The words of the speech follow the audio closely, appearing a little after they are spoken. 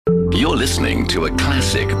You're listening to a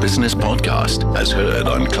classic business podcast as heard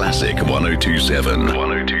on Classic 102.7.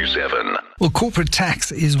 102.7. Well, corporate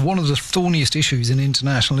tax is one of the thorniest issues in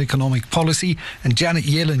international economic policy, and Janet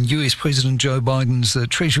Yellen, US President Joe Biden's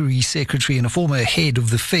Treasury Secretary and a former head of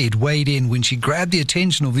the Fed, weighed in when she grabbed the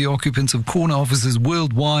attention of the occupants of corner offices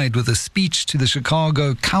worldwide with a speech to the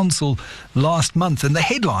Chicago Council last month. And the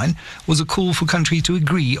headline was a call for countries to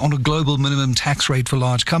agree on a global minimum tax rate for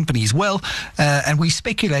large companies. Well, and we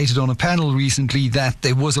speculated on a panel recently that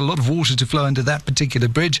there was a lot of water to flow under that particular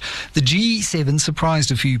bridge. The G7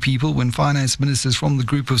 surprised a few people when finance ministers from the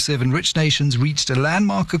group of 7 rich nations reached a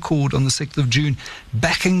landmark accord on the 6th of June,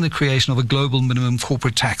 backing the creation of a global minimum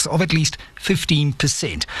corporate tax of at least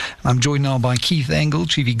 15%. I'm joined now by Keith Engel,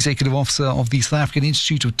 Chief Executive Officer of the South African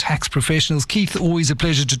Institute of Tax Professionals. Keith, always a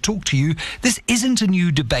pleasure to talk to you. This isn't a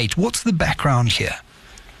new debate. What's the background here?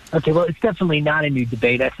 Okay, well, it's definitely not a new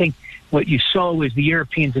debate. I think what you saw was the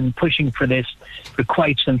Europeans have been pushing for this for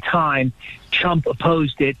quite some time. Trump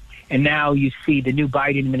opposed it, and now you see the new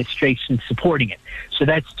Biden administration supporting it. So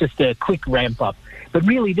that's just a quick ramp up. But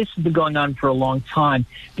really, this has been going on for a long time.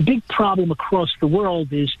 The big problem across the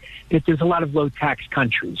world is that there's a lot of low-tax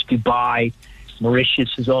countries. Dubai,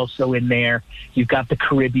 Mauritius is also in there. You've got the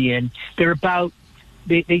Caribbean.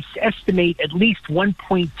 They estimate at least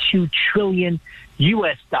 $1.2 trillion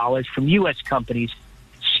U.S. dollars from U.S. companies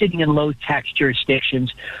sitting in low-tax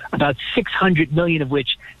jurisdictions, about 600 million of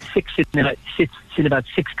which sits in about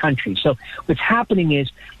 6 countries. So what's happening is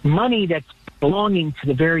money that's belonging to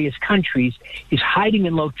the various countries is hiding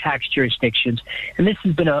in low-tax jurisdictions, and this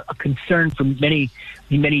has been a concern for many,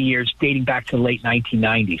 many years, dating back to the late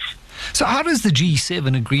 1990s. So how does the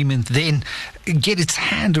G7 agreement then get its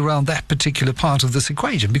hand around that particular part of this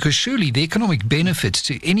equation? Because surely the economic benefits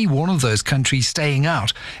to any one of those countries staying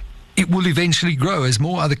out, it will eventually grow as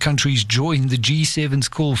more other countries join the G7's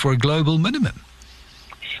call for a global minimum.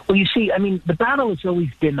 Well, you see, I mean, the battle has always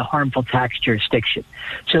been the harmful tax jurisdiction.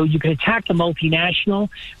 So you can attack the multinational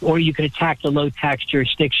or you can attack the low tax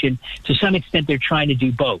jurisdiction. To some extent, they're trying to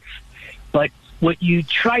do both. But what you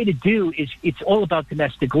try to do is it's all about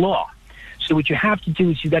domestic law. So what you have to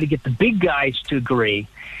do is you've got to get the big guys to agree,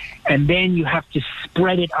 and then you have to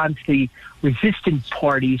spread it onto the resistant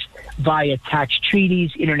parties via tax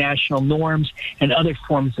treaties, international norms, and other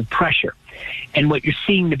forms of pressure. And what you're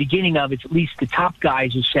seeing the beginning of is at least the top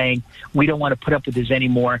guys are saying, we don't want to put up with this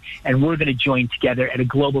anymore, and we're going to join together at a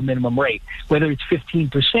global minimum rate. Whether it's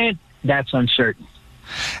 15%, that's uncertain.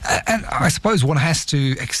 And I suppose one has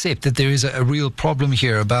to accept that there is a real problem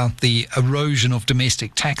here about the erosion of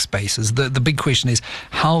domestic tax bases. The big question is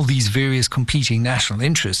how these various competing national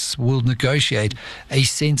interests will negotiate a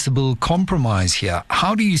sensible compromise here.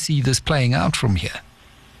 How do you see this playing out from here?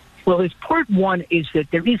 Well, part one is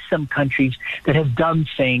that there is some countries that have done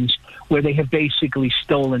things where they have basically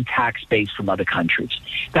stolen tax base from other countries.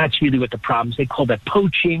 That's really what the problem is. They call that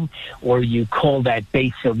poaching, or you call that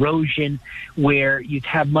base erosion, where you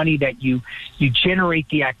have money that you generate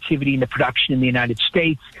the activity and the production in the United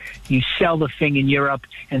States, you sell the thing in Europe,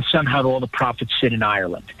 and somehow all the profits sit in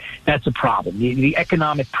Ireland. That's a problem. The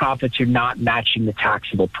economic profits are not matching the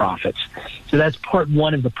taxable profits. So that's part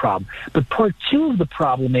one of the problem. But part two of the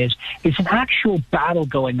problem is there's an actual battle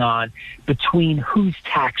going on between whose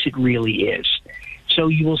tax it really is. So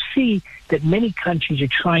you will see that many countries are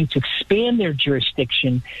trying to expand their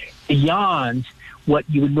jurisdiction beyond what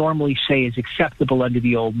you would normally say is acceptable under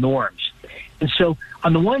the old norms. And so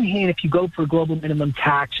on the one hand, if you go for a global minimum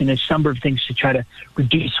tax and there's a number of things to try to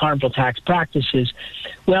reduce harmful tax practices,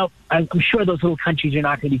 well, I'm sure those little countries are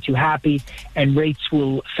not going to be too happy and rates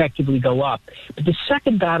will effectively go up. But the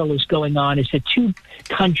second battle is going on is that 2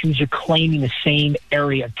 countries are claiming the same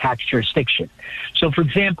area of tax jurisdiction. So, for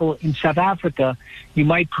example, in South Africa, you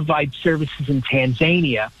might provide services in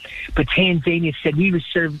Tanzania, but Tanzania said we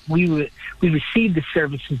received the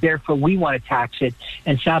services, therefore we want to tax it.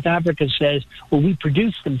 And South Africa says, well, we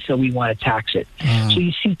produce them, so we want to tax it. So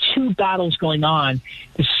you see 2 battles going on.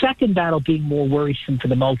 The second battle being more worrisome for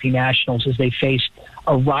the multinationals as they face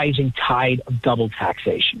a rising tide of double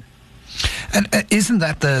taxation. And isn't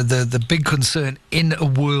that the big concern in a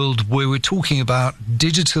world where we're talking about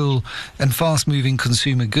digital and fast-moving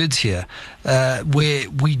consumer goods here, where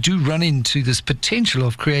we do run into this potential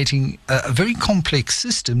of creating a very complex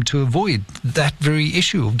system to avoid that very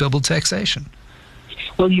issue of double taxation?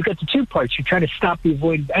 Well, you've got the 2 parts. You're trying to stop the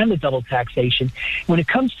avoidance and the double taxation. When it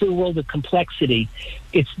comes to the world of complexity,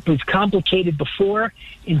 it was complicated before.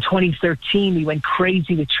 In 2013, we went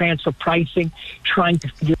crazy with transfer pricing, trying to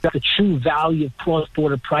figure out the true value of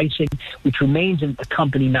cross-border pricing, which remains a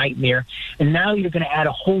company nightmare. And now you're going to add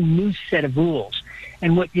a whole new set of rules.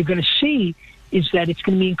 And what you're going to see is that it's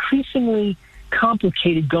going to be increasingly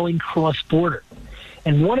complicated going cross-border.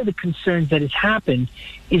 And one of the concerns that has happened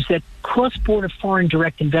is that cross-border foreign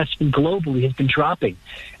direct investment globally has been dropping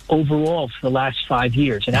overall for the last 5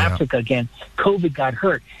 years. In Africa, again, COVID got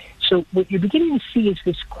hurt. So what you're beginning to see is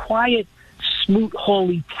this quiet,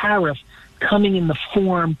 smoot-hawley tariff coming in the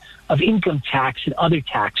form of income tax and other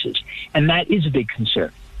taxes. And that is a big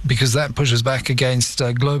concern. Because that pushes back against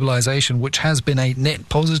globalization, which has been a net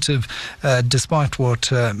positive, despite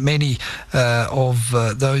what many of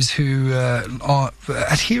those who are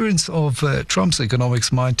adherents of Trump's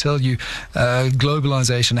economics might tell you.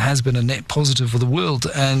 Globalization has been a net positive for the world,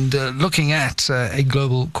 and looking at a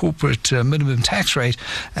global corporate minimum tax rate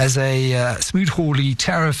as a smoot-hawley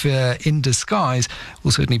tariff in disguise will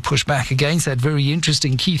certainly push back against that. Very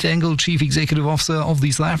interesting. Keith Engel, Chief Executive Officer of the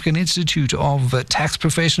South African Institute of Tax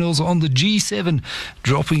Professionals, on the G7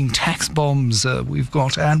 dropping tax bombs. We've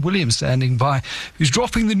got Anne Williams standing by, who's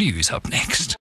dropping the news up next.